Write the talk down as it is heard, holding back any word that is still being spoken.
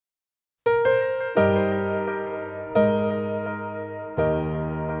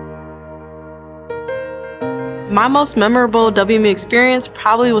My most memorable WMU experience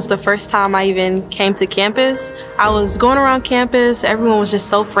probably was the first time I even came to campus. I was going around campus, everyone was just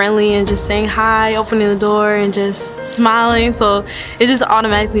so friendly and just saying hi, opening the door and just smiling. So it just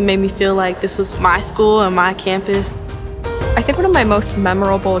automatically made me feel like this was my school and my campus. I think one of my most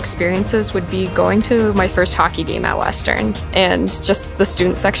memorable experiences would be going to my first hockey game at Western, and just the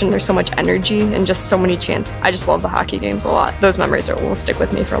student section. There's so much energy and just so many chants. I just love the hockey games a lot. Those memories will stick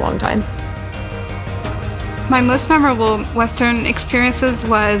with me for a long time. My most memorable Western experiences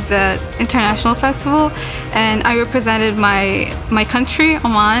was at International Festival, and I represented my country,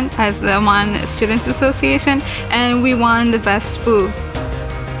 Oman, as the Oman Students Association, and we won the best booth.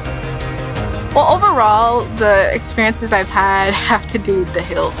 Well, overall, the experiences I've had have to do with the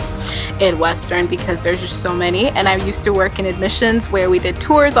hills in Western because there's just so many, and I used to work in admissions where we did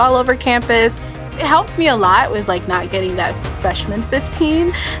tours all over campus. It helped me a lot with not getting that freshman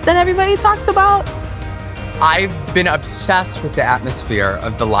 15 that everybody talked about. I've been obsessed with the atmosphere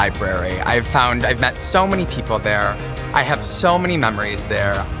of the library. I've met so many people there. I have so many memories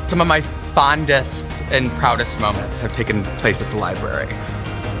there. Some of my fondest and proudest moments have taken place at the library.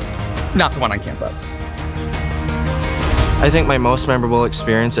 Not the one on campus. I think my most memorable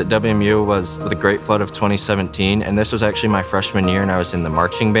experience at WMU was the Great Flood of 2017, and this was actually my freshman year, and I was in the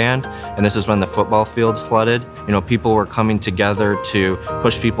marching band, and this is when the football field flooded. You know, people were coming together to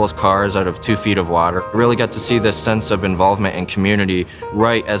push people's cars out of 2 feet of water. I really got to see this sense of involvement and community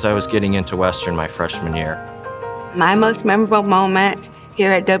right as I was getting into Western my freshman year. My most memorable moment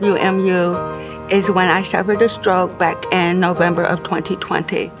here at WMU is when I suffered a stroke back in November of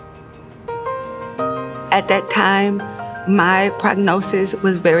 2020. At that time, my prognosis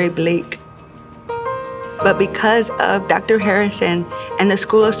was very bleak. But because of Dr. Harrison and the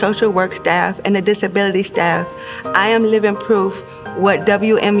School of Social Work staff and the disability staff, I am living proof what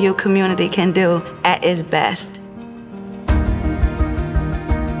WMU community can do at its best.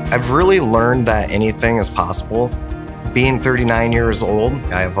 I've really learned that anything is possible. Being 39 years old,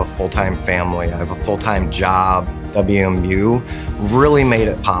 I have a full-time family, I have a full-time job. WMU really made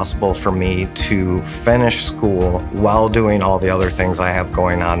it possible for me to finish school while doing all the other things I have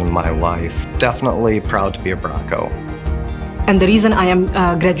going on in my life. Definitely proud to be a Bronco. And the reason I am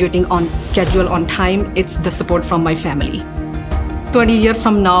graduating on schedule, on time, it's the support from my family. 20 years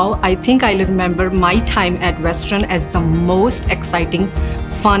from now, I think I'll remember my time at Western as the most exciting,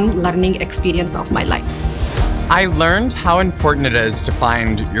 fun learning experience of my life. I learned how important it is to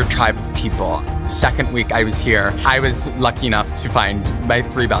find your tribe of people. Second week I was here, I was lucky enough to find my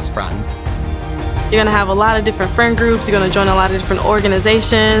 3 best friends. You're gonna have a lot of different friend groups, you're gonna join a lot of different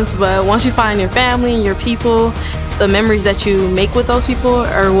organizations, but once you find your family and your people, the memories that you make with those people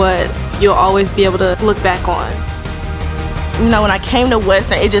are what you'll always be able to look back on. You know, when I came to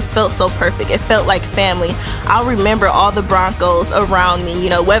Western, it just felt so perfect. It felt like family. I'll remember all the Broncos around me, you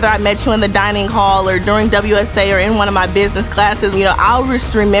know, whether I met you in the dining hall or during WSA or in one of my business classes, you know, I'll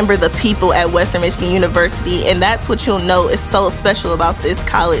just remember the people at Western Michigan University, and that's what you'll know is so special about this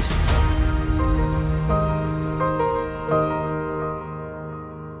college.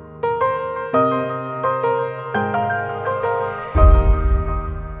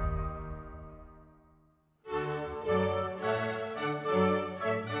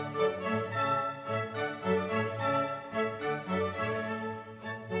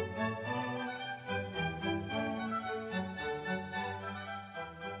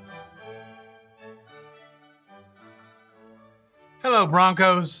 Hello,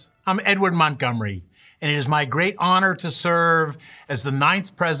 Broncos. I'm Edward Montgomery, and it is my great honor to serve as the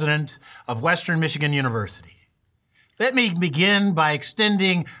 9th president of Western Michigan University. Let me begin by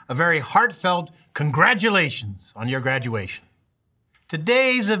extending a very heartfelt congratulations on your graduation.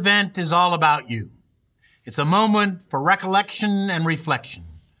 Today's event is all about you. It's a moment for recollection and reflection,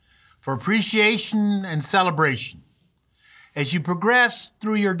 for appreciation and celebration. As you progress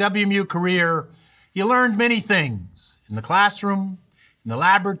through your WMU career, you learned many things in the classroom, in the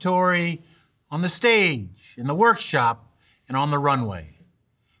laboratory, on the stage, in the workshop, and on the runway.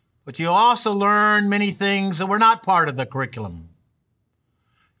 But you also learned many things that were not part of the curriculum.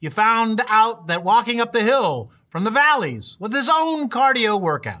 You found out that walking up the hill from the valleys was its own cardio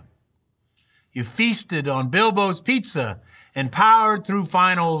workout. You feasted on Bilbo's pizza and powered through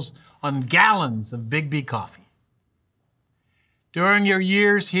finals on gallons of Big B coffee. During your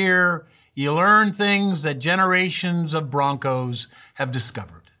years here, you learned things that generations of Broncos have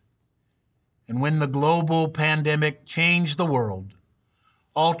discovered. And when the global pandemic changed the world,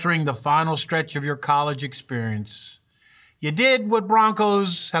 altering the final stretch of your college experience, you did what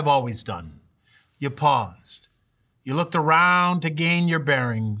Broncos have always done. You paused. You looked around to gain your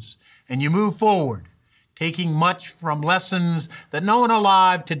bearings, and you moved forward, taking much from lessons that no one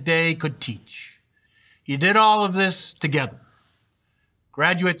alive today could teach. You did all of this together.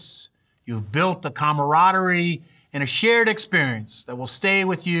 Graduates, you've built a camaraderie and a shared experience that will stay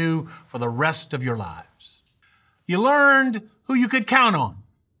with you for the rest of your lives. You learned who you could count on,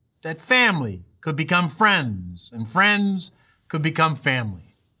 that family could become friends and friends could become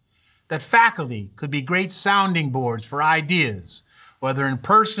family, that faculty could be great sounding boards for ideas, whether in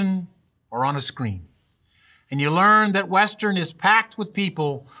person or on a screen. And you learned that Western is packed with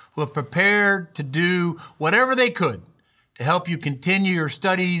people who have prepared to do whatever they could to help you continue your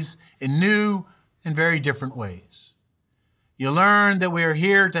studies in new and very different ways. You learned that we are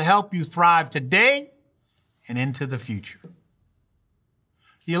here to help you thrive today and into the future.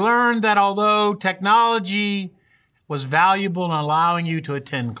 You learned that although technology was valuable in allowing you to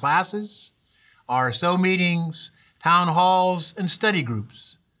attend classes, RSO meetings, town halls, and study groups,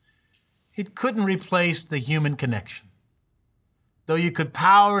 it couldn't replace the human connection. Though you could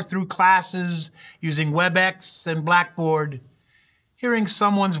power through classes using WebEx and Blackboard, hearing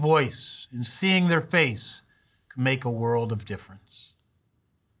someone's voice and seeing their face could make a world of difference.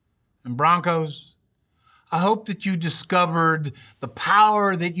 And Broncos, I hope that you discovered the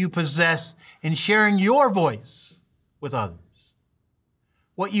power that you possess in sharing your voice with others.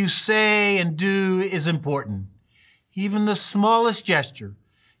 What you say and do is important. Even the smallest gesture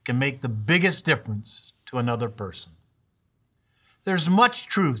can make the biggest difference to another person. There's much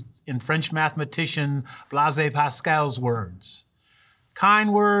truth in French mathematician Blaise Pascal's words.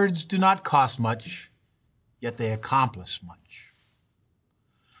 Kind words do not cost much, yet they accomplish much.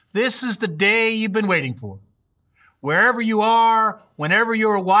 This is the day you've been waiting for. Wherever you are, whenever you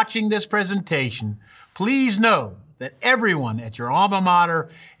are watching this presentation, please know that everyone at your alma mater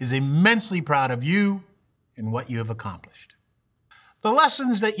is immensely proud of you and what you have accomplished. The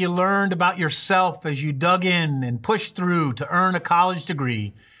lessons that you learned about yourself as you dug in and pushed through to earn a college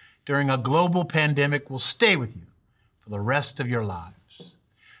degree during a global pandemic will stay with you for the rest of your lives.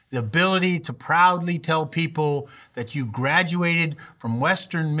 The ability to proudly tell people that you graduated from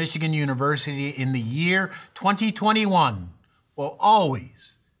Western Michigan University in the year 2021 will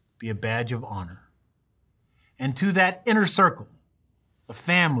always be a badge of honor. And to that inner circle, the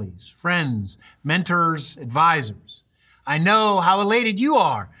families, friends, mentors, advisors, I know how elated you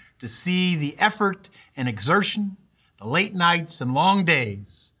are to see the effort and exertion, the late nights and long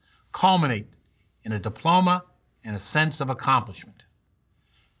days culminate in a diploma and a sense of accomplishment.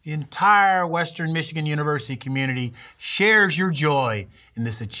 The entire Western Michigan University community shares your joy in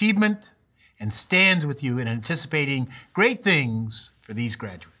this achievement and stands with you in anticipating great things for these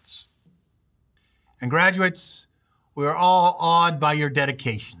graduates. And graduates, we are all awed by your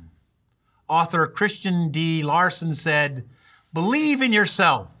dedication. Author Christian D. Larson said, "Believe in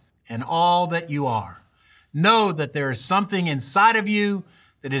yourself and all that you are. Know that there is something inside of you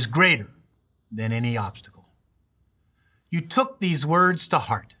that is greater than any obstacle." You took these words to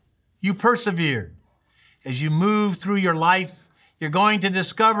heart. You persevered. As you move through your life, you're going to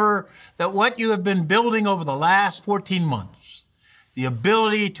discover that what you have been building over the last 14 months, the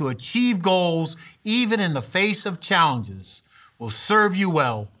ability to achieve goals even in the face of challenges, will serve you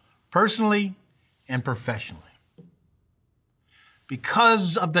well personally and professionally.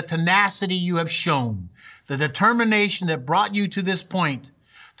 Because of the tenacity you have shown, the determination that brought you to this point,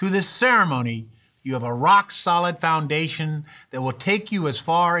 to this ceremony, you have a rock-solid foundation that will take you as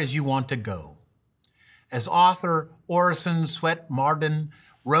far as you want to go. As author Orison Swett Marden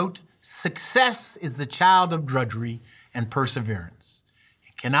wrote, "Success is the child of drudgery and perseverance.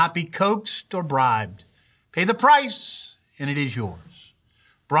 It cannot be coaxed or bribed. Pay the price, and it is yours."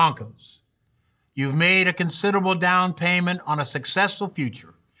 Broncos, you've made a considerable down payment on a successful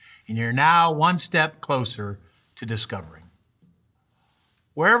future, and you're now one step closer to discovering.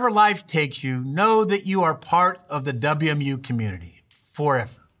 Wherever life takes you, know that you are part of the WMU community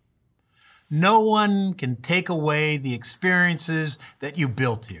forever. No one can take away the experiences that you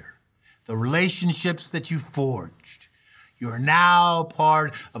built here, the relationships that you forged. You are now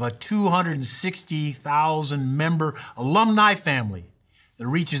part of a 260,000 member alumni family that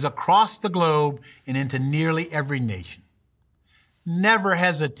reaches across the globe and into nearly every nation. Never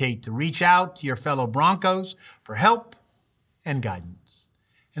hesitate to reach out to your fellow Broncos for help and guidance.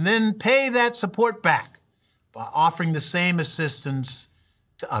 And then pay that support back by offering the same assistance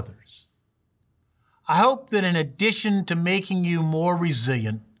to others. I hope that in addition to making you more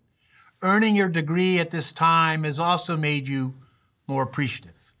resilient, earning your degree at this time has also made you more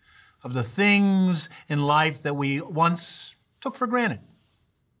appreciative of the things in life that we once took for granted.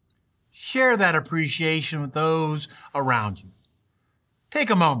 Share that appreciation with those around you. Take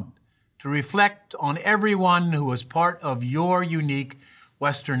a moment to reflect on everyone who was part of your unique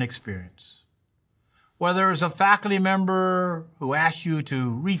Western experience. Whether it's a faculty member who asked you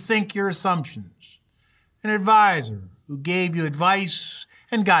to rethink your assumptions, an advisor who gave you advice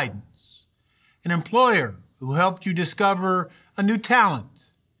and guidance, an employer who helped you discover a new talent,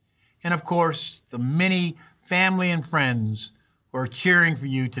 and of course, the many family and friends who are cheering for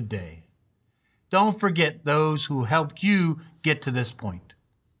you today. Don't forget those who helped you get to this point.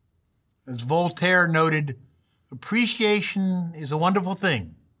 As Voltaire noted, appreciation is a wonderful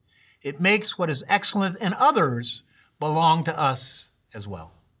thing. It makes what is excellent in others belong to us as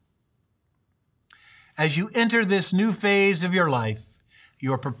well. As you enter this new phase of your life,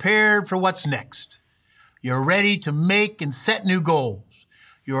 you are prepared for what's next. You're ready to make and set new goals.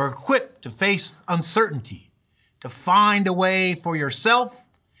 You're equipped to face uncertainty, to find a way for yourself,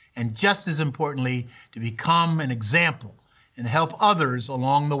 and just as importantly, to become an example and help others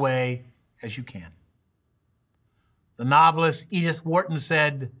along the way as you can. The novelist Edith Wharton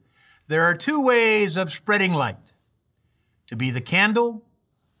said, "There are two ways of spreading light, to be the candle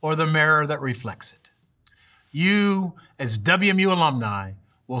or the mirror that reflects it." You, as WMU alumni,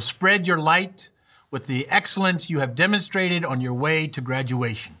 will spread your light with the excellence you have demonstrated on your way to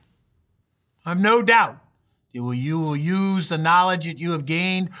graduation. I have no doubt that you will use the knowledge that you have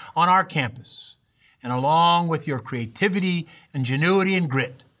gained on our campus, and along with your creativity, ingenuity, and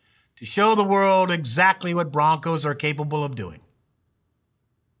grit, to show the world exactly what Broncos are capable of doing.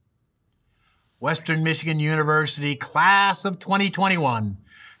 Western Michigan University Class of 2021,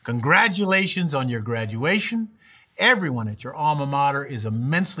 congratulations on your graduation. Everyone at your alma mater is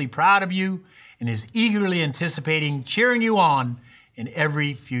immensely proud of you and is eagerly anticipating cheering you on in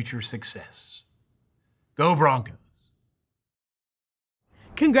every future success. Go Broncos.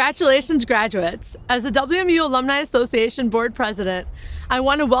 Congratulations, graduates. As the WMU Alumni Association Board President, I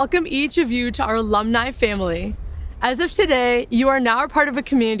want to welcome each of you to our alumni family. As of today, you are now a part of a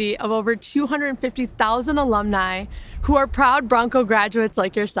community of over 250,000 alumni who are proud Bronco graduates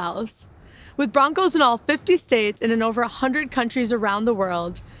like yourselves. With Broncos in all 50 states and in over 100 countries around the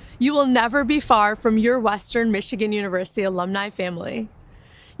world, you will never be far from your Western Michigan University alumni family.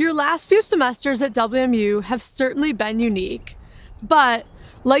 Your last few semesters at WMU have certainly been unique, but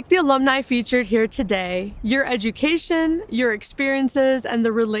like the alumni featured here today, your education, your experiences, and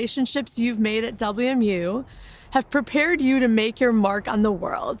the relationships you've made at WMU have prepared you to make your mark on the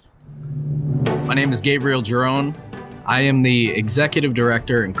world. My name is Gabriel Jerome. I am the executive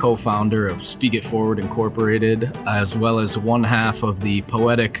director and co-founder of Speak It Forward Incorporated, as well as one half of the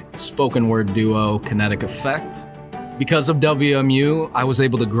poetic spoken word duo Kinetic Effect. Because of WMU, I was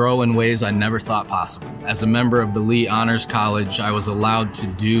able to grow in ways I never thought possible. As a member of the Lee Honors College, I was allowed to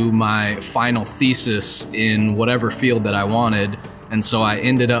do my final thesis in whatever field that I wanted, and so I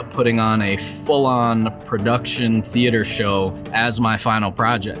ended up putting on a full-on production theater show as my final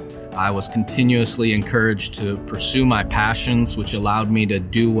project. I was continuously encouraged to pursue my passions, which allowed me to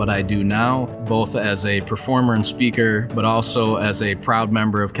do what I do now, both as a performer and speaker, but also as a proud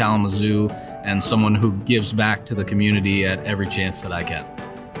member of Kalamazoo and someone who gives back to the community at every chance that I can.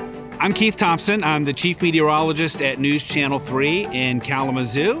 I'm Keith Thompson. I'm the chief meteorologist at News Channel 3 in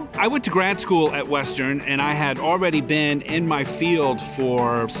Kalamazoo. I went to grad school at Western, and I had already been in my field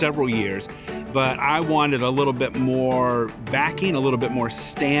for several years, but I wanted a little bit more backing, a little bit more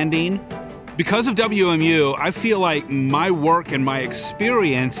standing. Because of WMU, I feel like my work and my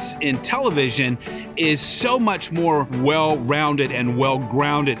experience in television is so much more well-rounded and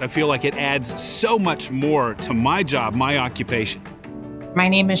well-grounded. I feel like it adds so much more to my job, my occupation. My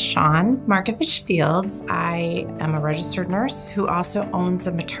name is Shawn Markovich Fields. I am a registered nurse who also owns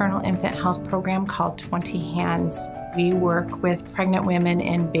a maternal infant health program called 20 Hands. We work with pregnant women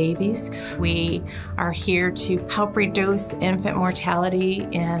and babies. We are here to help reduce infant mortality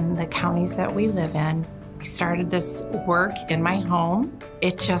in the counties that we live in. We started this work in my home.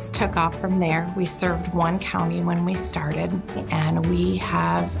 It just took off from there. We served one county when we started, and we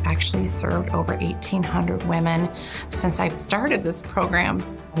have actually served over 1,800 women since I started this program.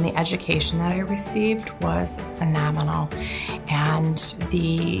 And the education that I received was phenomenal. And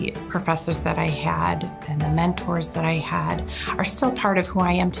the professors that I had and the mentors that I had are still part of who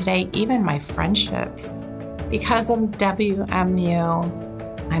I am today, even my friendships. Because of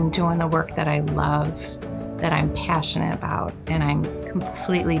WMU, I'm doing the work that I love, that I'm passionate about, and I'm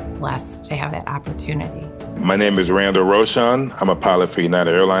completely blessed to have that opportunity. My name is Randall Roshan. I'm a pilot for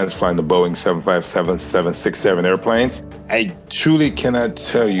United Airlines flying the Boeing 757-767 airplanes. I truly cannot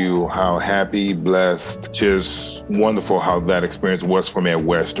tell you how happy, blessed, just wonderful how that experience was for me at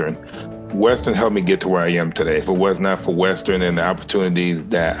Western. Western helped me get to where I am today. If it was not for Western and the opportunities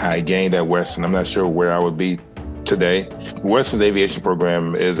that I gained at Western, I'm not sure where I would be today. Western's aviation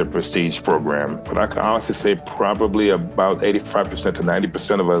program is a prestige program, but I can honestly say probably about 85% to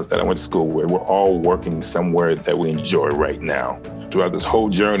 90% of us that I went to school with, we're all working somewhere that we enjoy right now. Throughout this whole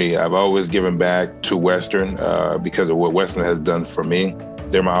journey, I've always given back to Western because of what Western has done for me.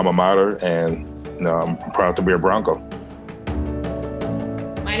 They're my alma mater, and I'm proud to be a Bronco.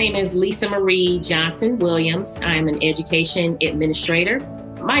 My name is Lisa Marie Johnson Williams. I'm an education administrator.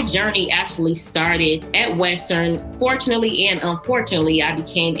 My journey actually started at Western. Fortunately and unfortunately, I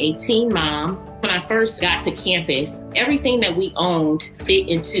became a teen mom. When I first got to campus, everything that we owned fit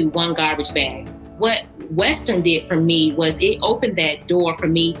into one garbage bag. What Western did for me was it opened that door for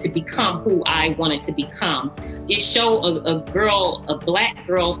me to become who I wanted to become. It showed a Black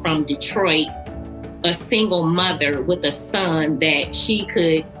girl from Detroit, a single mother with a son, that she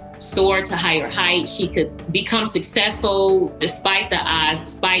could soar to higher heights. She could become successful despite the odds,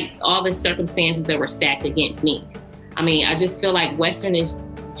 despite all the circumstances that were stacked against me. I mean, I just feel like Western is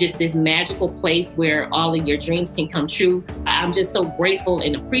just this magical place where all of your dreams can come true. I'm just so grateful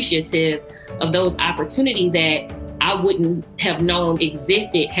and appreciative of those opportunities that I wouldn't have known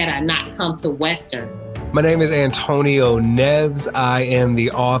existed had I not come to Western. My name is Antonio Neves. I am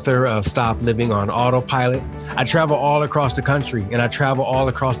the author of Stop Living on Autopilot. I travel all across the country and I travel all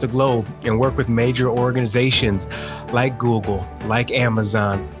across the globe and work with major organizations like Google, like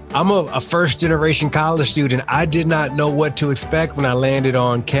Amazon. I'm a first-generation college student. I did not know what to expect when I landed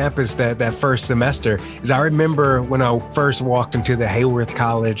on campus that first semester. As I remember when I first walked into the Hayworth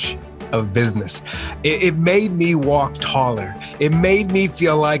College of Business, it made me walk taller. It made me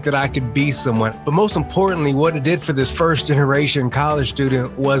feel like that I could be someone. But most importantly, what it did for this first-generation college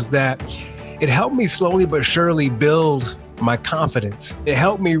student was that it helped me slowly but surely build my confidence. It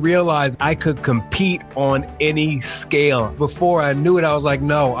helped me realize I could compete on any scale. Before I knew it, I was like,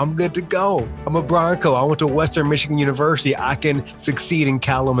 no, I'm good to go. I'm a Bronco. I went to Western Michigan University. I can succeed in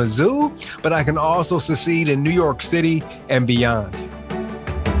Kalamazoo, but I can also succeed in New York City and beyond.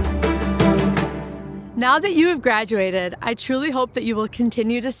 Now that you have graduated, I truly hope that you will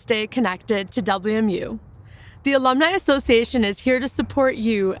continue to stay connected to WMU. The Alumni Association is here to support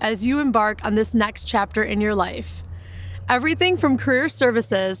you as you embark on this next chapter in your life. Everything from career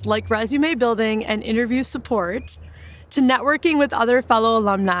services like resume building and interview support to networking with other fellow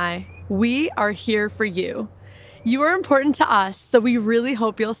alumni, we are here for you. You are important to us, so we really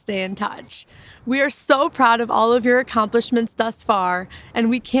hope you'll stay in touch. We are so proud of all of your accomplishments thus far, and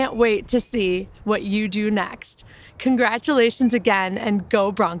we can't wait to see what you do next. Congratulations again, and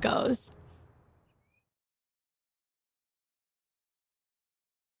go Broncos!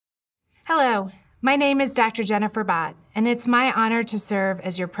 Hello, my name is Dr. Jennifer Bott, and it's my honor to serve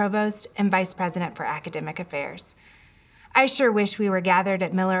as your Provost and Vice President for Academic Affairs. I sure wish we were gathered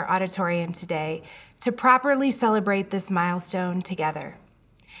at Miller Auditorium today to properly celebrate this milestone together.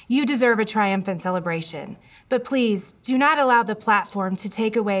 You deserve a triumphant celebration, but please do not allow the platform to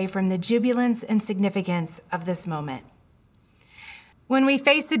take away from the jubilance and significance of this moment. When we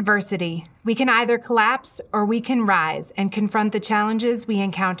face adversity, we can either collapse or we can rise and confront the challenges we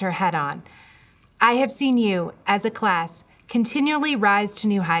encounter head-on. I have seen you, as a class, continually rise to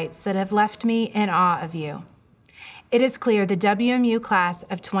new heights that have left me in awe of you. It is clear the WMU class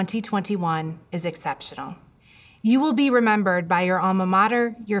of 2021 is exceptional. You will be remembered by your alma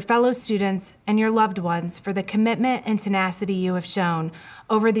mater, your fellow students, and your loved ones for the commitment and tenacity you have shown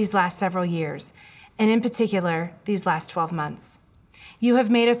over these last several years, and in particular, these last 12 months. You have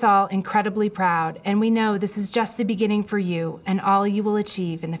made us all incredibly proud, and we know this is just the beginning for you and all you will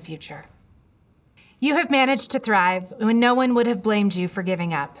achieve in the future. You have managed to thrive when no one would have blamed you for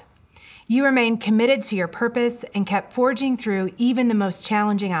giving up. You remained committed to your purpose and kept forging through even the most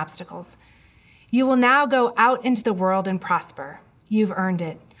challenging obstacles. You will now go out into the world and prosper. You've earned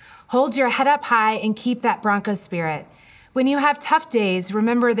it. Hold your head up high and keep that Bronco spirit. When you have tough days,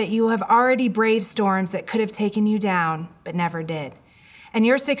 remember that you have already braved storms that could have taken you down, but never did. And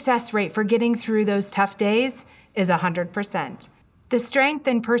your success rate for getting through those tough days is 100%. The strength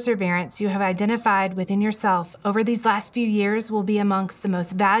and perseverance you have identified within yourself over these last few years will be amongst the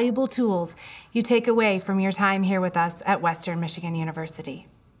most valuable tools you take away from your time here with us at Western Michigan University.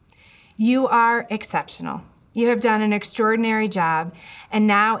 You are exceptional. You have done an extraordinary job, and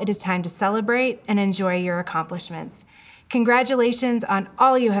now it is time to celebrate and enjoy your accomplishments. Congratulations on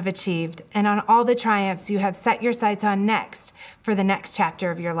all you have achieved and on all the triumphs you have set your sights on next for the next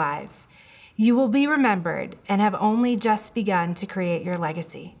chapter of your lives. You will be remembered and have only just begun to create your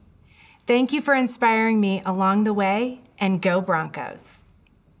legacy. Thank you for inspiring me along the way, and go Broncos.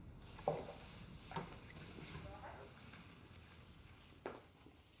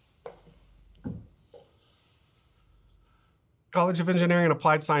 College of Engineering and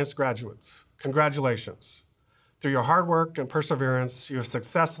Applied Science graduates, congratulations. Through your hard work and perseverance, you have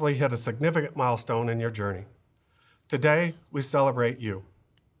successfully hit a significant milestone in your journey. Today, we celebrate you.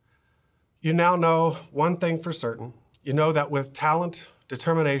 You now know one thing for certain. You know that with talent,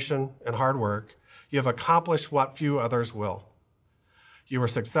 determination, and hard work, you have accomplished what few others will. You were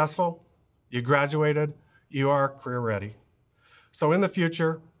successful, you graduated, you are career ready. So in the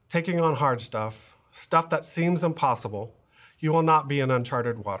future, taking on hard stuff that seems impossible, you will not be in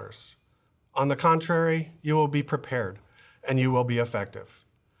uncharted waters. On the contrary, you will be prepared and you will be effective.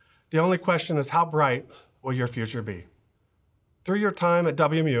 The only question is how bright will your future be? Through your time at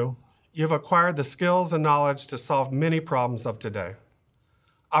WMU, you've acquired the skills and knowledge to solve many problems of today.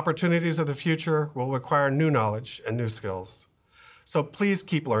 Opportunities of the future will require new knowledge and new skills. So please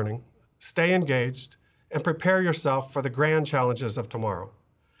keep learning, stay engaged, and prepare yourself for the grand challenges of tomorrow.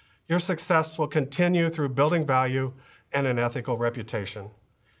 Your success will continue through building value and an ethical reputation.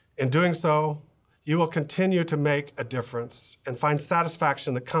 In doing so, you will continue to make a difference and find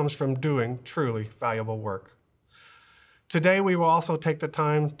satisfaction that comes from doing truly valuable work. Today, we will also take the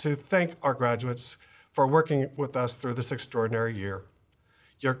time to thank our graduates for working with us through this extraordinary year.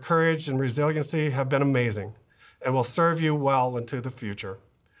 Your courage and resiliency have been amazing and will serve you well into the future.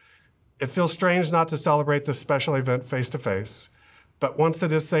 It feels strange not to celebrate this special event face-to-face, but once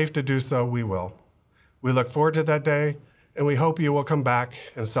it is safe to do so, we will. We look forward to that day, and we hope you will come back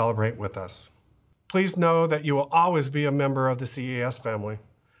and celebrate with us. Please know that you will always be a member of the CES family,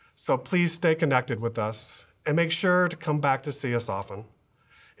 so please stay connected with us and make sure to come back to see us often.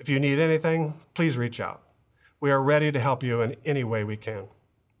 If you need anything, please reach out. We are ready to help you in any way we can.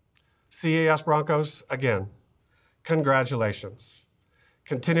 CES Broncos, again, congratulations.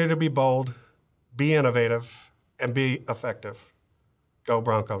 Continue to be bold, be innovative, and be effective. Go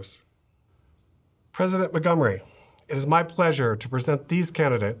Broncos. President Montgomery, it is my pleasure to present these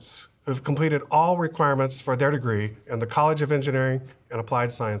candidates who have completed all requirements for their degree in the College of Engineering and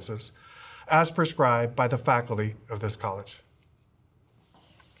Applied Sciences, as prescribed by the faculty of this college.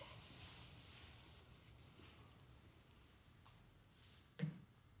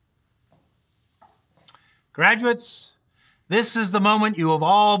 Graduates, this is the moment you have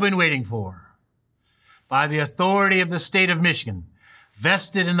all been waiting for. By the authority of the state of Michigan,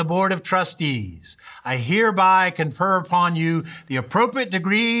 vested in the Board of Trustees, I hereby confer upon you the appropriate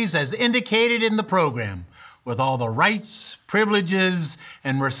degrees as indicated in the program, with all the rights, privileges,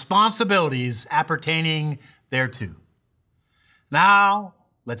 and responsibilities appertaining thereto. Now,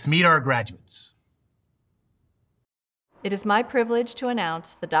 let's meet our graduates. It is my privilege to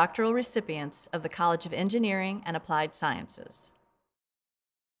announce the doctoral recipients of the College of Engineering and Applied Sciences.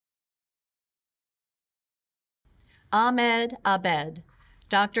 Ahmed Abed,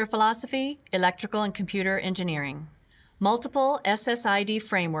 Doctor of Philosophy, Electrical and Computer Engineering. Multiple SSID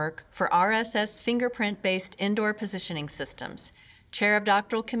framework for RSS fingerprint-based indoor positioning systems. Chair of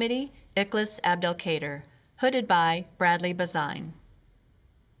Doctoral Committee, Ikhlas Abdelkader. Hooded by Bradley Bazine.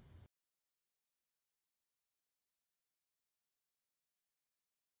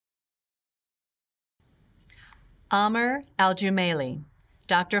 Amr Al-Jumaili,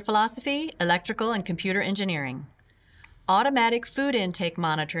 Doctor of Philosophy, Electrical and Computer Engineering. Automatic food intake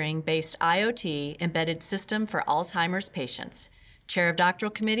monitoring based IoT embedded system for Alzheimer's patients. Chair of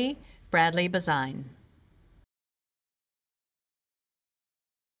Doctoral Committee, Bradley Bazine.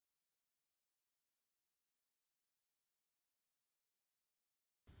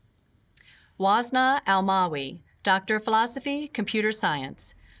 Wasna Almawi, Doctor of Philosophy, Computer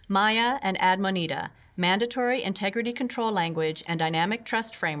Science. Maya and Admonita, Mandatory Integrity Control Language and Dynamic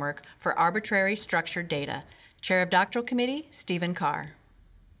Trust Framework for Arbitrary Structured Data. Chair of Doctoral Committee, Stephen Carr.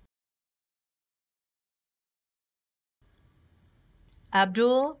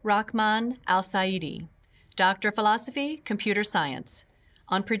 Abdul Rahman Al-Saidi, Doctor of Philosophy, Computer Science.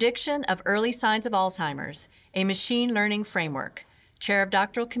 On Prediction of Early Signs of Alzheimer's, a Machine Learning Framework. Chair of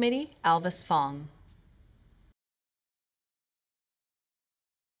Doctoral Committee, Alvis Fong.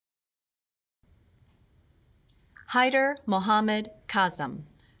 Haider Mohammed Kazem,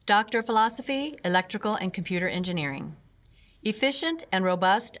 Doctor of Philosophy, Electrical and Computer Engineering. Efficient and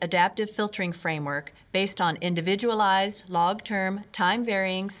robust adaptive filtering framework based on individualized, log-term,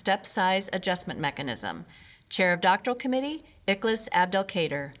 time-varying step size adjustment mechanism. Chair of Doctoral Committee, Ikhlas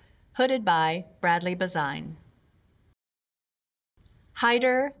Abdelkader. Hooded by Bradley Bazine.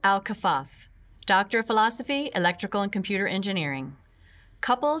 Haider Al-Kafaf, Doctor of Philosophy, Electrical and Computer Engineering.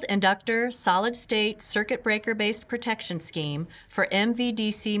 Coupled Inductor Solid-State Circuit Breaker-Based Protection Scheme for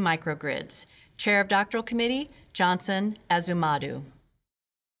MVDC Microgrids. Chair of Doctoral Committee, Johnson Azumadu.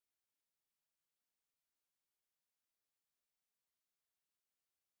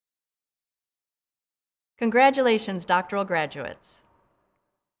 Congratulations, doctoral graduates.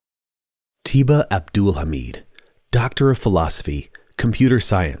 Tiba Abdul Hamid, Doctor of Philosophy, Computer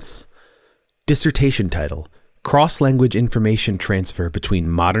Science. Dissertation title, Cross-Language Information Transfer Between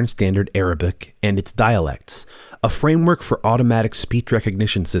Modern Standard Arabic and its Dialects, a Framework for Automatic Speech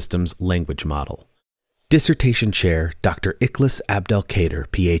Recognition Systems Language Model. Dissertation Chair, Dr. Ikhlas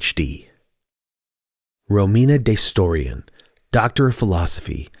Abdelkader, Ph.D. Romina Destorian, Doctor of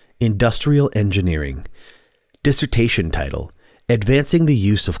Philosophy, Industrial Engineering. Dissertation title, Advancing the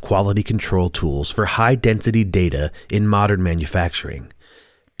Use of Quality Control Tools for High-Density Data in Modern Manufacturing.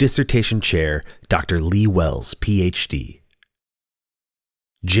 Dissertation Chair, Dr. Lee Wells, Ph.D.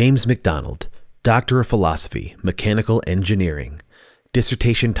 James McDonald, Doctor of Philosophy, Mechanical Engineering.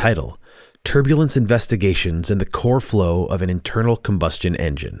 Dissertation title, Turbulence Investigations in the Core Flow of an Internal Combustion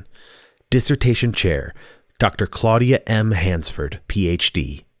Engine. Dissertation Chair, Dr. Claudia M. Hansford,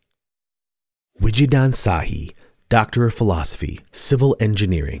 Ph.D. Wijidan Sahi, Doctor of Philosophy, Civil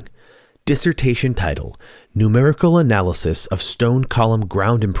Engineering. Dissertation title, Numerical Analysis of Stone Column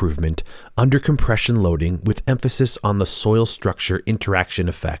Ground Improvement Under Compression Loading with Emphasis on the Soil Structure Interaction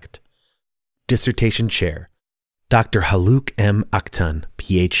Effect. Dissertation Chair, Dr. Haluk M. Akhtan,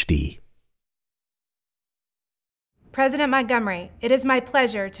 Ph.D. President Montgomery, it is my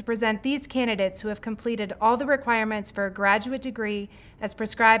pleasure to present these candidates who have completed all the requirements for a graduate degree as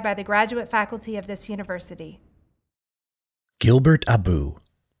prescribed by the graduate faculty of this university. Gilbert Abu,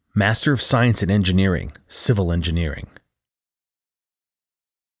 Master of Science in Engineering, Civil Engineering.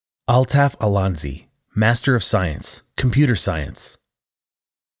 Altaf Alanzi, Master of Science, Computer Science.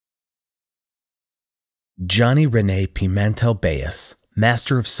 Johnny Rene Pimentel Bayes,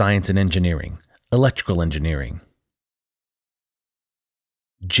 Master of Science in Engineering, Electrical Engineering.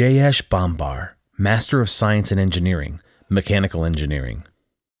 Jayesh Bambar, Master of Science in Engineering, Mechanical Engineering.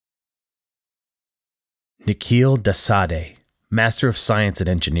 Nikhil Dasade, Master of Science in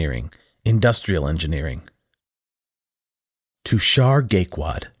Engineering, Industrial Engineering. Tushar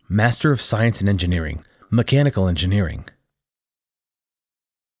Gaikwad, Master of Science in Engineering, Mechanical Engineering.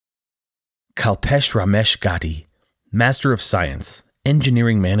 Kalpesh Ramesh Gatti, Master of Science,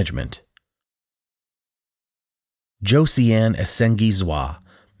 Engineering Management. Josiane Esengi Zwa,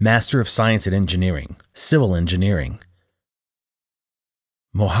 Master of Science in Engineering, Civil Engineering.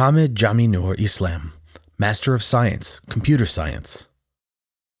 Mohammed Jaminur Islam, Master of Science, Computer Science.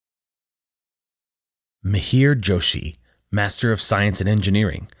 Mihir Joshi, Master of Science in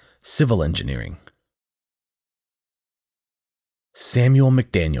Engineering, Civil Engineering. Samuel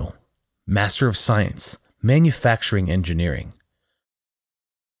McDaniel, Master of Science, Manufacturing Engineering.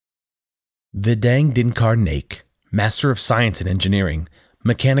 Vidang Dinkar Naik, Master of Science in Engineering,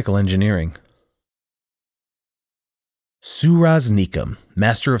 Mechanical Engineering. Suraz Nikam,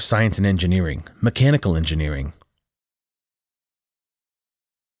 Master of Science in Engineering, Mechanical Engineering.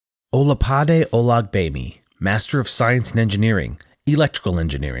 Olapade Olagbemi, Master of Science in Engineering, Electrical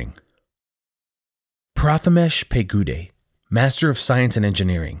Engineering. Prathamesh Pegude, Master of Science in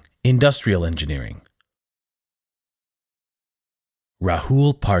Engineering, Industrial Engineering.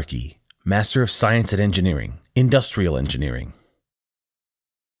 Rahul Parki, Master of Science in Engineering, Industrial Engineering.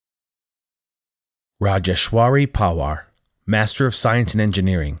 Rajeshwari Pawar, Master of Science in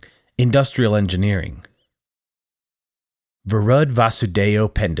Engineering, Industrial Engineering. Varud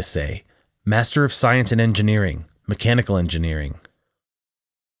Vasudeo Pendase, Master of Science in Engineering, Mechanical Engineering.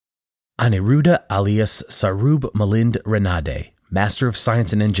 Aniruddha alias Sarub Malind Renade, Master of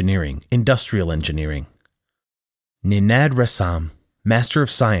Science in Engineering, Industrial Engineering. Ninad Rassam, Master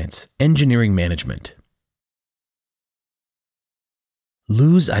of Science, Engineering Management.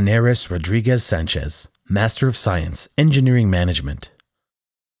 Luz Aneres Rodriguez Sanchez, Master of Science, Engineering Management.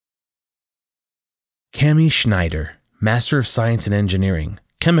 Cami Schneider, Master of Science in Engineering,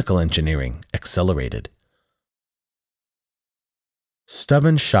 Chemical Engineering, Accelerated.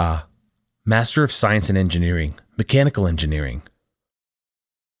 Stubban Shah, Master of Science in Engineering, Mechanical Engineering.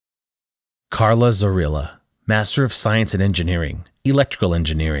 Carla Zorilla, Master of Science in Engineering, Electrical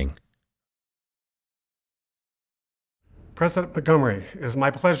Engineering. President Montgomery, it is my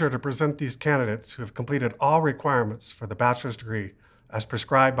pleasure to present these candidates who have completed all requirements for the bachelor's degree as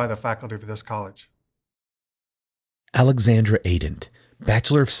prescribed by the faculty of this college. Alexandra Adent,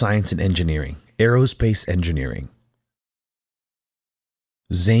 Bachelor of Science in Engineering, Aerospace Engineering.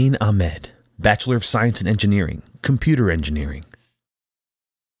 Zain Ahmed, Bachelor of Science in Engineering, Computer Engineering.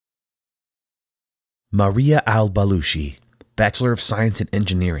 Maria Al-Balushi, Bachelor of Science in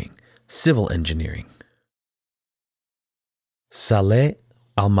Engineering, Civil Engineering. Saleh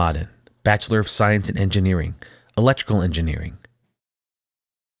Almaden, Bachelor of Science in Engineering, Electrical Engineering.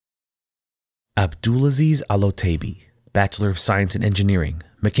 Abdulaziz Alotabi, Bachelor of Science in Engineering,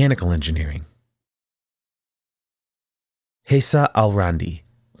 Mechanical Engineering. Hesa Al-Randi,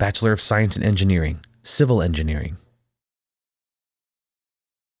 Bachelor of Science in Engineering, Civil Engineering.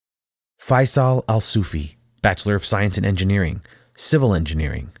 Faisal Al-Sufi, Bachelor of Science in Engineering, Civil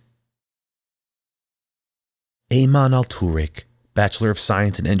Engineering. Ayman Al-Turik, Bachelor of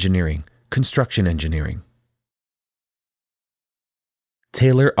Science in Engineering, Construction Engineering.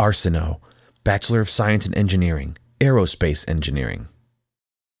 Taylor Arsenault, Bachelor of Science in Engineering, Aerospace Engineering.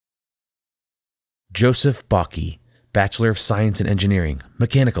 Joseph Baki, Bachelor of Science in Engineering,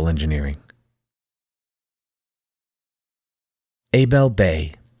 Mechanical Engineering. Abel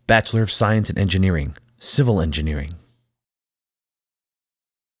Bey, Bachelor of Science in Engineering, Civil Engineering.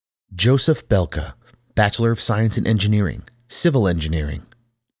 Joseph Belka, Bachelor of Science in Engineering, Civil Engineering.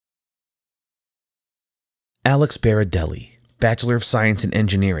 Alex Baradelli, Bachelor of Science in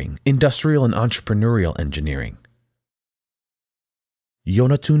Engineering, Industrial and Entrepreneurial Engineering.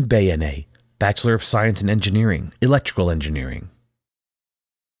 Yonatun Beyene, Bachelor of Science in Engineering, Electrical Engineering.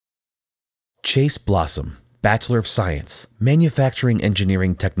 Chase Blossom, Bachelor of Science, Manufacturing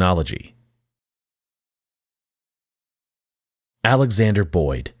Engineering Technology. Alexander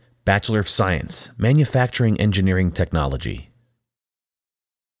Boyd, Bachelor of Science, Manufacturing Engineering Technology.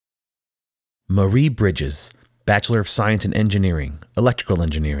 Marie Bridges, Bachelor of Science in Engineering, Electrical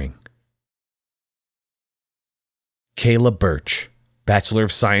Engineering. Kayla Birch, Bachelor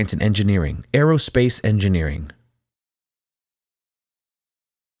of Science in Engineering, Aerospace Engineering.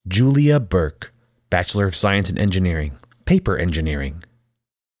 Julia Burke, Bachelor of Science in Engineering, Paper Engineering.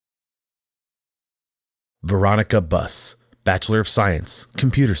 Veronica Buss, Bachelor of Science,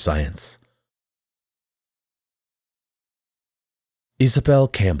 Computer Science. Isabel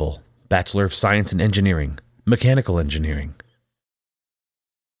Campbell, Bachelor of Science in Engineering, Mechanical Engineering.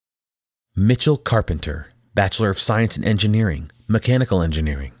 Mitchell Carpenter, Bachelor of Science in Engineering, Mechanical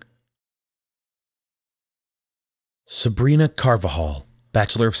Engineering. Sabrina Carvajal,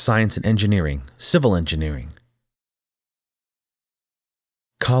 Bachelor of Science in Engineering, Civil Engineering.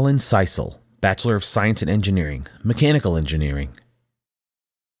 Colin Seisel, Bachelor of Science in Engineering, Mechanical Engineering.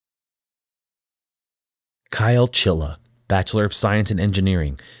 Kyle Chilla, Bachelor of Science in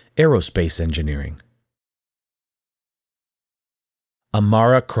Engineering, Aerospace Engineering.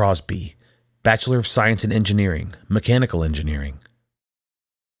 Amara Crosby, Bachelor of Science in Engineering, Mechanical Engineering.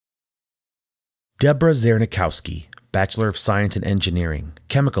 Deborah Zernikowski, Bachelor of Science in Engineering,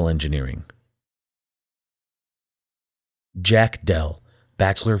 Chemical Engineering. Jack Dell,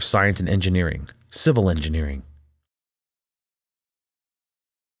 Bachelor of Science in Engineering, Civil Engineering.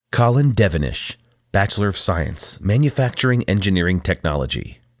 Colin Devenish, Bachelor of Science, Manufacturing Engineering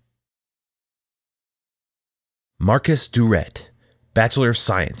Technology. Marcus Duret, Bachelor of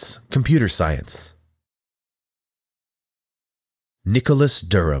Science, Computer Science. Nicholas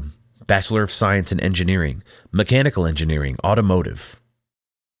Durham, Bachelor of Science in Engineering, Mechanical Engineering, Automotive.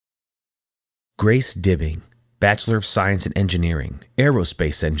 Grace Dibbing, Bachelor of Science in Engineering,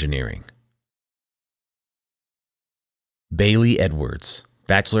 Aerospace Engineering. Bailey Edwards,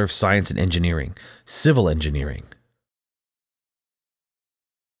 Bachelor of Science in Engineering, Civil Engineering.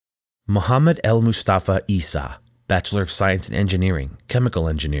 Muhammad El Mustafa Isa, Bachelor of Science in Engineering, Chemical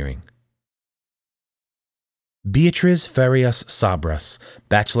Engineering. Beatriz Farias Sabras,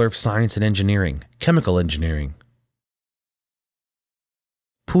 Bachelor of Science in Engineering, Chemical Engineering.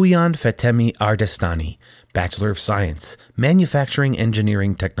 Puyan Fatemi Ardestani, Bachelor of Science, Manufacturing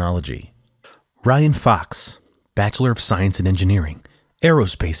Engineering Technology. Ryan Fox, Bachelor of Science in Engineering,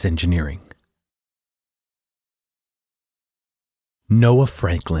 Aerospace Engineering. Noah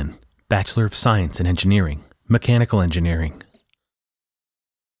Franklin, Bachelor of Science in Engineering, Mechanical Engineering.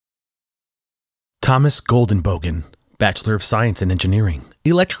 Thomas Goldenbogen, Bachelor of Science in Engineering,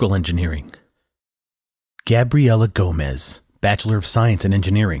 Electrical Engineering. Gabriela Gomez, Bachelor of Science in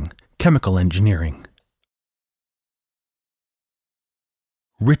Engineering, Chemical Engineering.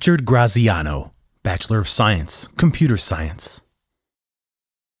 Richard Graziano, Bachelor of Science, Computer Science.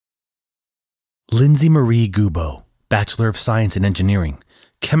 Lindsay Marie Gubo, Bachelor of Science in Engineering,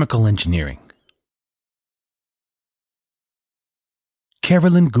 Chemical Engineering.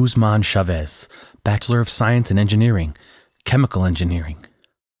 Carolyn Guzman Chavez, Bachelor of Science in Engineering, Chemical Engineering.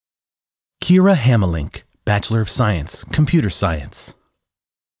 Kira Hamelink, Bachelor of Science, Computer Science.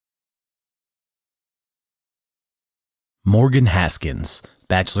 Morgan Haskins,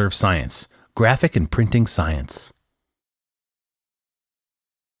 Bachelor of Science, Graphic and Printing Science.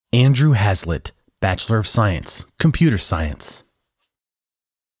 Andrew Hazlitt, Bachelor of Science, Computer Science.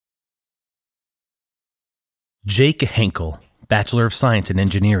 Jake Henkel, Bachelor of Science in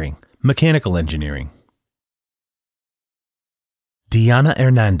Engineering, Mechanical Engineering. Diana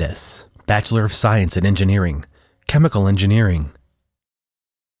Hernandez, Bachelor of Science in Engineering, Chemical Engineering.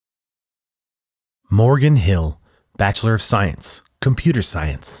 Morgan Hill, Bachelor of Science, Computer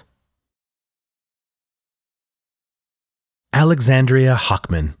Science. Alexandria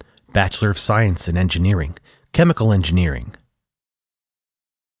Hockman, Bachelor of Science in Engineering, Chemical Engineering.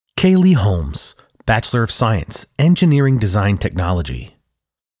 Kaylee Holmes, Bachelor of Science, Engineering Design Technology.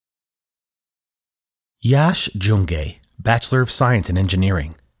 Yash Junge, Bachelor of Science in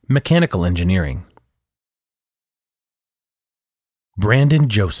Engineering, Mechanical Engineering. Brandon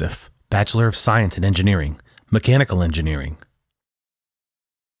Joseph, Bachelor of Science in Engineering, Mechanical Engineering.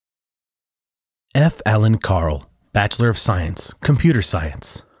 F. Allen Carl, Bachelor of Science, Computer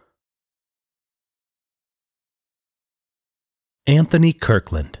Science. Anthony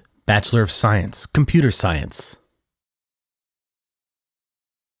Kirkland, Bachelor of Science, Computer Science.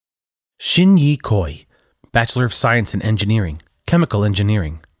 Shin-Yi Koi, Bachelor of Science in Engineering, Chemical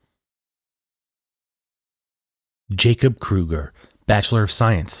Engineering. Jacob Kruger, Bachelor of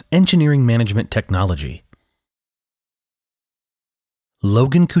Science, Engineering Management Technology.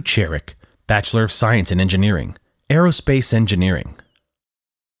 Logan Kucherik, Bachelor of Science in Engineering, Aerospace Engineering.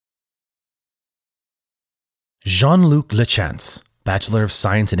 Jean-Luc Lechance, Bachelor of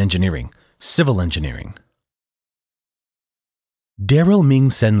Science in Engineering, Civil Engineering. Daryl Ming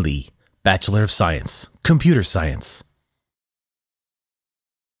Sen Lee, Bachelor of Science, Computer Science.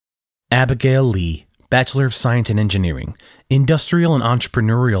 Abigail Lee, Bachelor of Science in Engineering, Industrial and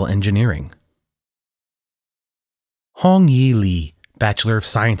Entrepreneurial Engineering. Hong Yi Lee, Bachelor of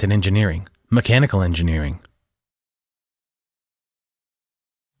Science in Engineering, Mechanical Engineering.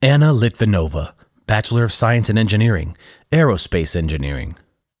 Anna Litvinova, Bachelor of Science in Engineering, Aerospace Engineering.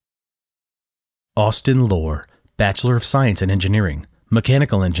 Austin Lohr, Bachelor of Science in Engineering,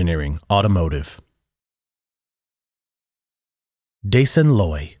 Mechanical Engineering, Automotive. Dason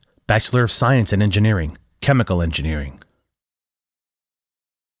Loy, Bachelor of Science in Engineering, Chemical Engineering.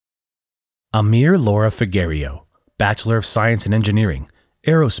 Amir Laura Figuerio, Bachelor of Science in Engineering,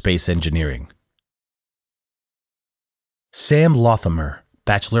 Aerospace Engineering. Sam Lothamer,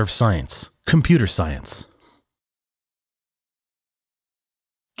 Bachelor of Science, Computer Science.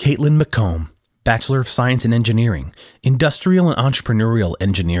 Caitlin McComb, Bachelor of Science in Engineering, Industrial and Entrepreneurial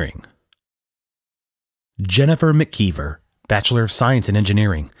Engineering. Jennifer McKeever, Bachelor of Science in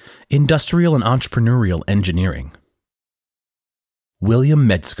Engineering, Industrial and Entrepreneurial Engineering. William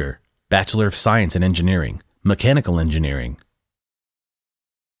Metzger, Bachelor of Science in Engineering, Mechanical Engineering.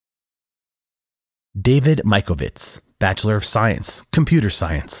 David Mikovits, Bachelor of Science, Computer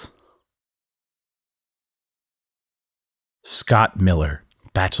Science. Scott Miller,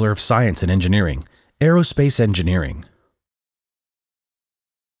 Bachelor of Science in Engineering, Aerospace Engineering.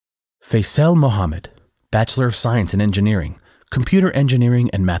 Faisal Mohammed, Bachelor of Science in Engineering, Computer Engineering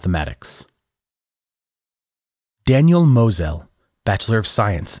and Mathematics. Daniel Moselle, Bachelor of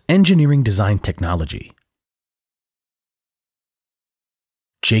Science, Engineering Design Technology.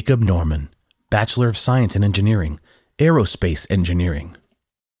 Jacob Norman, Bachelor of Science in Engineering, Aerospace Engineering.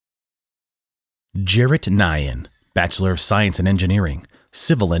 Jarrett Nyan, Bachelor of Science in Engineering,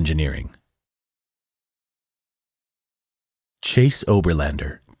 Civil Engineering. Chase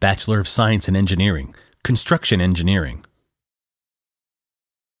Oberlander, Bachelor of Science in Engineering, Construction Engineering.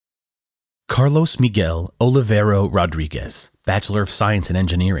 Carlos Miguel Olivero Rodriguez, Bachelor of Science in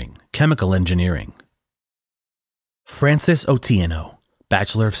Engineering, Chemical Engineering. Francis Otieno,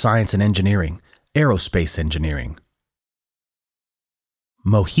 Bachelor of Science in Engineering, Aerospace Engineering.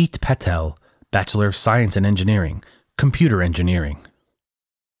 Mohit Patel, Bachelor of Science in Engineering, Computer Engineering.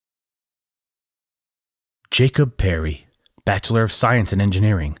 Jacob Perry, Bachelor of Science in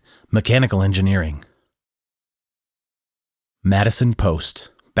Engineering, Mechanical Engineering. Madison Post,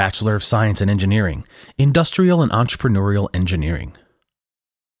 Bachelor of Science in Engineering, Industrial and Entrepreneurial Engineering.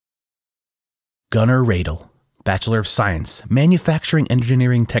 Gunnar Radel, Bachelor of Science, Manufacturing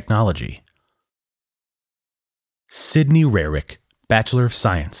Engineering Technology. Sidney Rarick, Bachelor of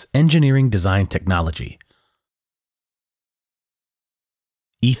Science, Engineering Design Technology.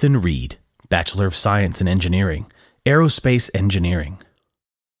 Ethan Reed, Bachelor of Science in Engineering, Aerospace Engineering.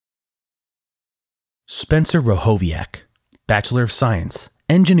 Spencer Rohoviak, Bachelor of Science,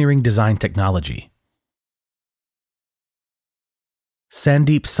 Engineering Design Technology.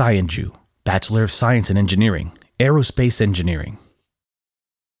 Sandeep Sayanju, Bachelor of Science in Engineering, Aerospace Engineering.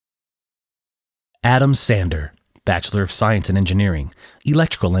 Adam Sander, Bachelor of Science in Engineering,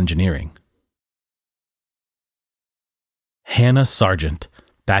 Electrical Engineering. Hannah Sargent,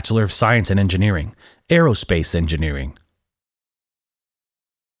 Bachelor of Science in Engineering, Aerospace Engineering.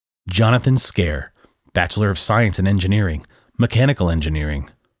 Jonathan Scare, Bachelor of Science in Engineering, Mechanical Engineering.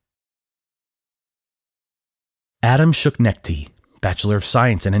 Adam Shuknekti, Bachelor of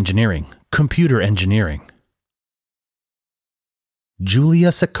Science in Engineering, Computer Engineering. Julia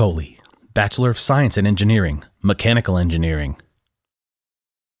Secoli, Bachelor of Science in Engineering, Mechanical Engineering.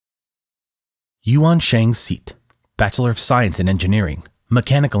 Yuan Shang Seat, Bachelor of Science in Engineering,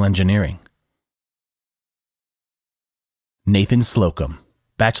 Mechanical Engineering. Nathan Slocum,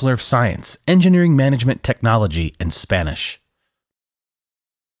 Bachelor of Science, Engineering Management Technology and Spanish.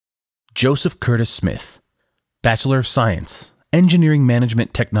 Joseph Curtis Smith, Bachelor of Science, Engineering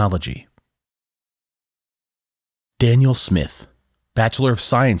Management Technology. Daniel Smith, Bachelor of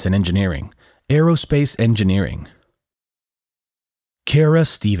Science in Engineering, Aerospace Engineering. Kara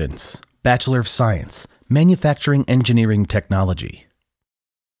Stevens, Bachelor of Science, Manufacturing Engineering Technology.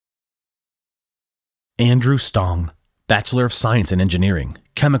 Andrew Stong, Bachelor of Science in Engineering,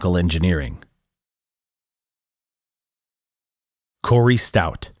 Chemical Engineering. Corey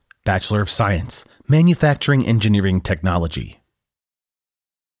Stout, Bachelor of Science, Manufacturing Engineering Technology.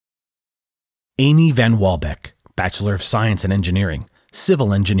 Amy Van Walbeck, Bachelor of Science in Engineering,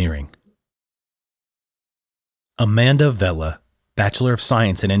 Civil Engineering. Amanda Vella, Bachelor of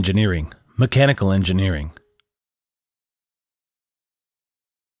Science in Engineering, Mechanical Engineering.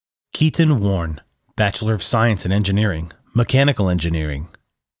 Keaton Warren, Bachelor of Science in Engineering, Mechanical Engineering.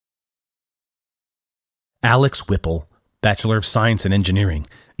 Alex Whipple, Bachelor of Science in Engineering,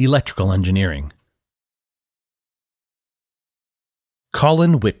 Electrical Engineering.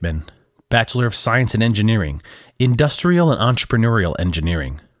 Colin Whitman, Bachelor of Science in Engineering, Industrial and Entrepreneurial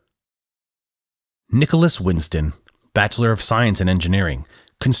Engineering. Nicholas Winston, Bachelor of Science in Engineering,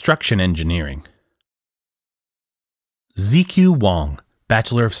 Construction Engineering. ZQ Wong,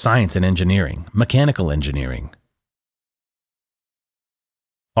 Bachelor of Science in Engineering, Mechanical Engineering.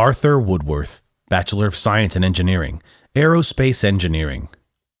 Arthur Woodworth, Bachelor of Science in Engineering, Aerospace Engineering.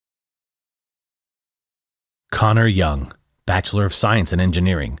 Connor Young, Bachelor of Science in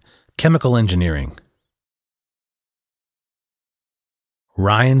Engineering, Chemical Engineering.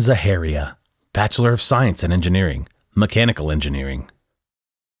 Ryan Zaharia, Bachelor of Science in Engineering, Mechanical Engineering.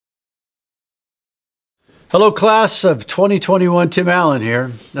 Hello, class of 2021, Tim Allen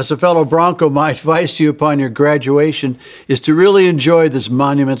here. As a fellow Bronco, my advice to you upon your graduation is to really enjoy this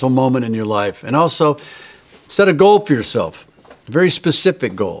monumental moment in your life and also set a goal for yourself, a very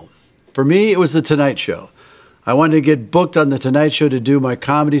specific goal. For me, it was The Tonight Show. I wanted to get booked on The Tonight Show to do my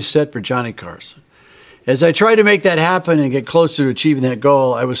comedy set for Johnny Carson. As I tried to make that happen and get closer to achieving that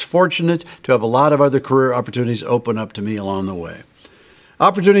goal, I was fortunate to have a lot of other career opportunities open up to me along the way.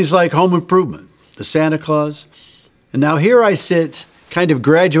 Opportunities like Home Improvement, The Santa Claus, and now here I sit, kind of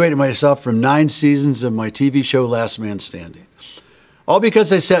graduating myself from 9 seasons of my TV show Last Man Standing. All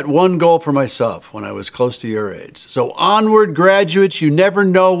because I set one goal for myself when I was close to your age. So onward, graduates, you never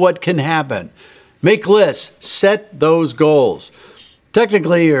know what can happen. Make lists, set those goals.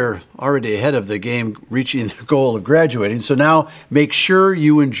 Technically, you're already ahead of the game reaching the goal of graduating, so now make sure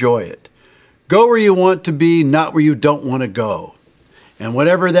you enjoy it. Go where you want to be, not where you don't want to go. And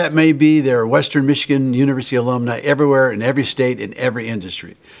whatever that may be, there are Western Michigan University alumni everywhere in every state, in every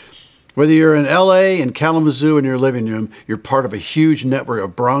industry. Whether you're in LA, in Kalamazoo, in your living room, you're part of a huge network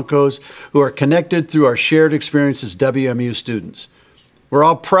of Broncos who are connected through our shared experience as WMU students. We're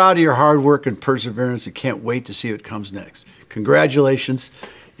all proud of your hard work and perseverance and can't wait to see what comes next. Congratulations,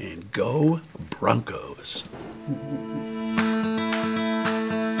 and go Broncos.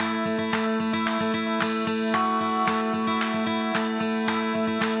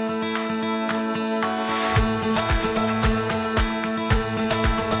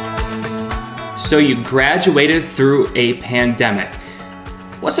 So you graduated through a pandemic.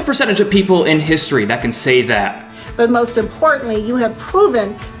 What's the percentage of people in history that can say that? But most importantly, you have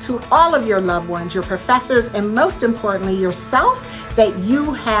proven to all of your loved ones, your professors, and most importantly, yourself, that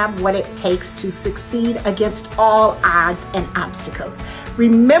you have what it takes to succeed against all odds and obstacles.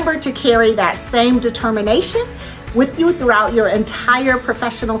 Remember to carry that same determination with you throughout your entire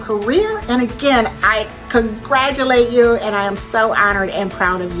professional career. And again, I congratulate you, and I am so honored and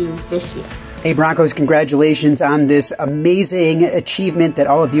proud of you this year. Hey Broncos, congratulations on this amazing achievement that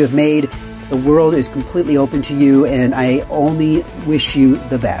all of you have made. The world is completely open to you, and I only wish you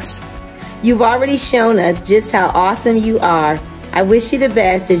the best. You've already shown us just how awesome you are. I wish you the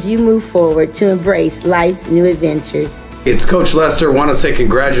best as you move forward to embrace life's new adventures. It's Coach Lester. I want to say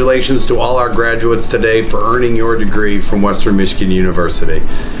congratulations to all our graduates today for earning your degree from Western Michigan University.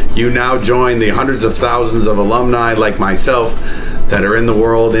 You now join the hundreds of thousands of alumni like myself that are in the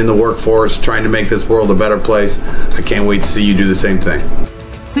world, in the workforce, trying to make this world a better place. I can't wait to see you do the same thing.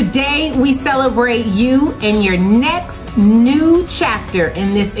 Today, we celebrate you and your next new chapter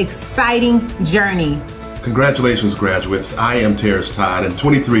in this exciting journey. Congratulations, graduates. I am Terrence Todd, and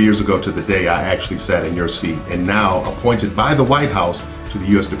 23 years ago to the day, I actually sat in your seat, and now appointed by the White House to the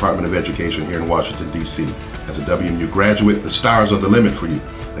U.S. Department of Education here in Washington, D.C. As a WMU graduate, the stars are the limit for you.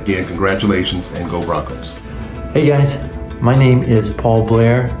 Again, congratulations, and go Broncos. Hey guys, my name is Paul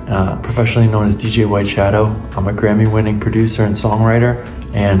Blair, professionally known as DJ White Shadow. I'm a Grammy-winning producer and songwriter,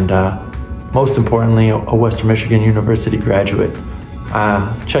 and most importantly, a Western Michigan University graduate.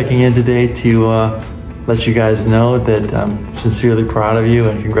 Checking in today to let you guys know that I'm sincerely proud of you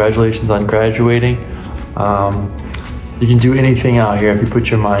and congratulations on graduating. You can do anything out here if you put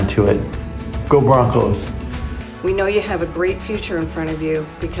your mind to it. Go Broncos! We know you have a great future in front of you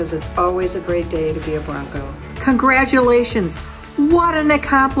because it's always a great day to be a Bronco. Congratulations! What an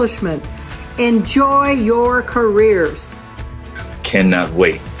accomplishment! Enjoy your careers. Cannot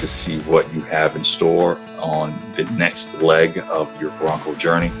wait to see what you have in store on the next leg of your Bronco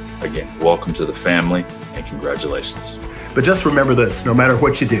journey. Again, welcome to the family and congratulations. But just remember this, no matter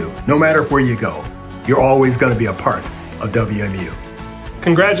what you do, no matter where you go, you're always going to be a part of WMU.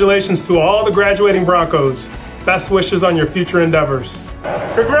 Congratulations to all the graduating Broncos. Best wishes on your future endeavors.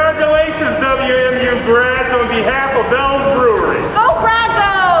 Congratulations, WMU grads, on behalf of Bell's Brewery. Go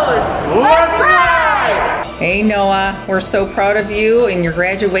Broncos! Let's ride! Hey Noah, we're so proud of you in your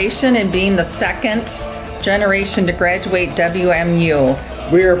graduation and being the second generation to graduate WMU.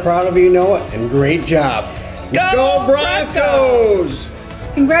 We are proud of you, Noah, and great job. Go Broncos!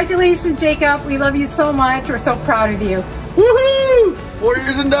 Congratulations, Jacob. We love you so much. We're so proud of you. Woohoo! 4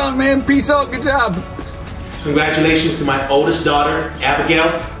 years and done, man. Peace out. Good job. Congratulations to my oldest daughter, Abigail.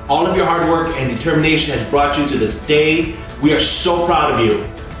 All of your hard work and determination has brought you to this day. We are so proud of you.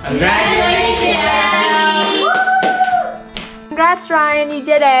 Congratulations! Congrats, Ryan. You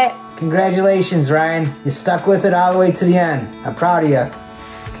did it. Congratulations, Ryan. You stuck with it all the way to the end. I'm proud of you.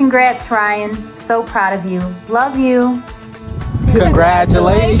 Congrats, Ryan. So proud of you. Love you.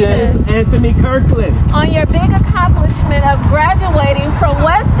 Congratulations, Anthony Kirkland, on your big accomplishment of graduating from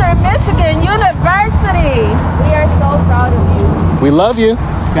Western Michigan University. We are so proud of you. We love you.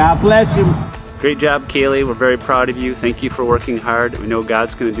 God bless you. Great job, Kaylee. We're very proud of you. Thank you for working hard. We know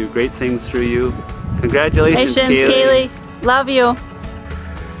God's going to do great things through you. Congratulations, Kaylee. Love you.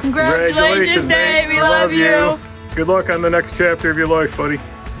 Congratulations, Dave. We love you. Good luck on the next chapter of your life, buddy.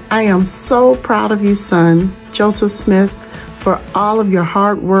 I am so proud of you, son, Joseph Smith, for all of your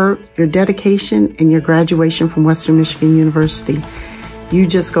hard work, your dedication, and your graduation from Western Michigan University. You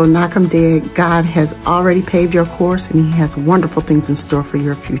just go knock 'em dead. God has already paved your course, and He has wonderful things in store for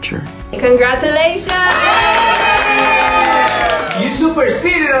your future. Congratulations! You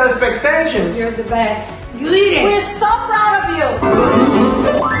superseded our expectations. You're the best. You did it. We're so proud of you.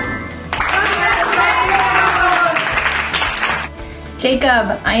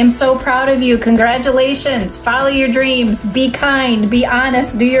 Jacob, I am so proud of you. Congratulations. Follow your dreams. Be kind. Be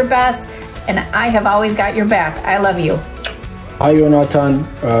honest. Do your best. And I have always got your back. I love you. Hi, Jonathan.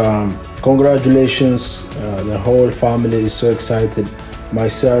 Congratulations. The whole family is so excited.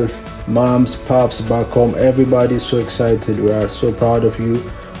 Myself, moms, pops back home, everybody is so excited. We are so proud of you.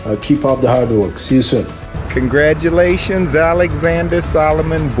 Keep up the hard work. See you soon. Congratulations, Alexander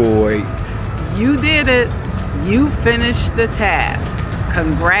Solomon Boyd. You did it. You finished the task.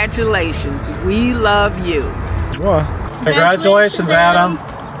 Congratulations. We love you. Congratulations, Adam.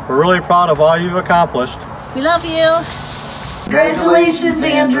 We're really proud of all you've accomplished. We love you. Congratulations,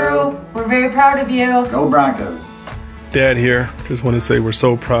 Andrew. We're very proud of you. Go Broncos. Dad here. Just want to say we're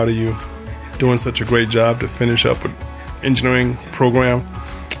so proud of you. Doing such a great job to finish up with engineering program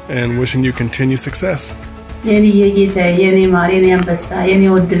and wishing you continued success. የኔ የጌታ የኔ ማር የኔ አንበሳ የኔ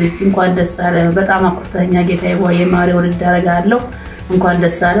ወድ ልጅ እንኳን ደስ አለህ። በጣም አኩርተኛ ጌታዬ ወይ ማር ወድ ዳረጋለሁ። እንኳን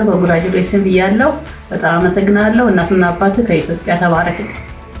ደስ አለህ። በግራጁዌሽን ብያለሁ። በጣም አመሰግናለሁ። እናትና አባትህ ከኢትዮጵያ ተባረክ።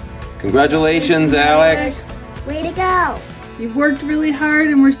 Congratulations, Alex. Way to go. You've worked really hard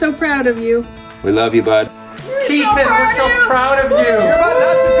and we're so proud of you. We love you, bud. Keaton, we're so proud of you. You're about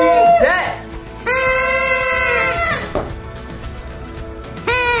not to be in debt.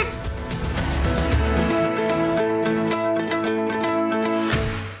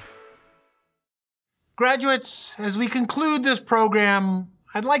 Graduates, as we conclude this program,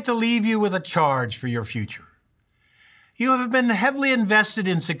 I'd like to leave you with a charge for your future. You have been heavily invested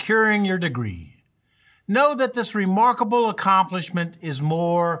in securing your degree. Know that this remarkable accomplishment is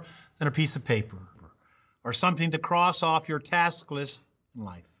more than a piece of paper or something to cross off your task list in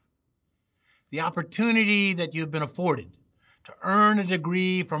life. The opportunity that you've been afforded to earn a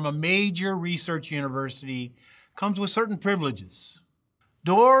degree from a major research university comes with certain privileges.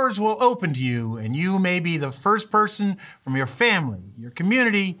 Doors will open to you, and you may be the first person from your family, your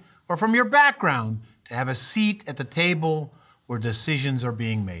community, or from your background to have a seat at the table where decisions are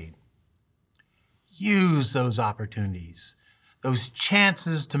being made. Use those opportunities, those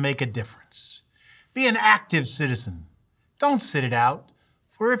chances to make a difference. Be an active citizen. Don't sit it out,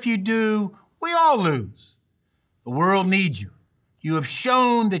 for if you do, we all lose. The world needs you. You have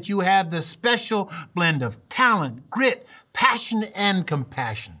shown that you have the special blend of talent, grit, passion, and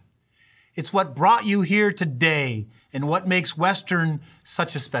compassion. It's what brought you here today and what makes Western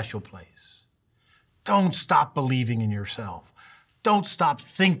such a special place. Don't stop believing in yourself. Don't stop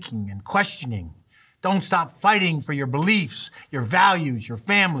thinking and questioning. Don't stop fighting for your beliefs, your values, your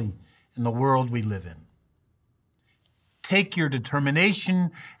family, and the world we live in. Take your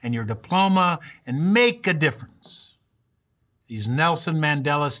determination and your diploma and make a difference. As Nelson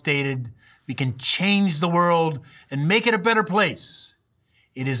Mandela stated, we can change the world and make it a better place.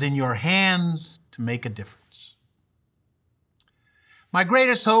 It is in your hands to make a difference. My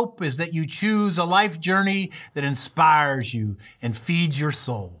greatest hope is that you choose a life journey that inspires you and feeds your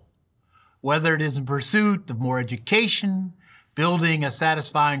soul. Whether it is in pursuit of more education, building a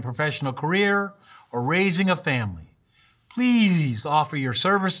satisfying professional career, or raising a family, please offer your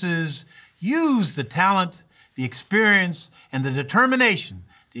services, use the talent, the experience, and the determination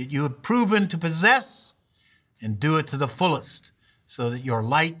that you have proven to possess, and do it to the fullest so that your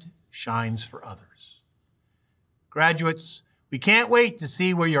light shines for others. Graduates, we can't wait to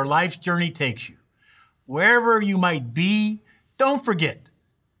see where your life's journey takes you. Wherever you might be, don't forget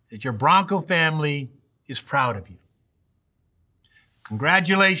that your Bronco family is proud of you.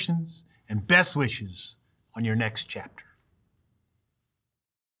 Congratulations and best wishes on your next chapter.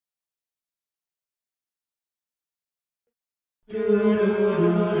 Do, do,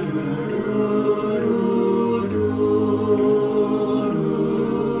 do, do, do.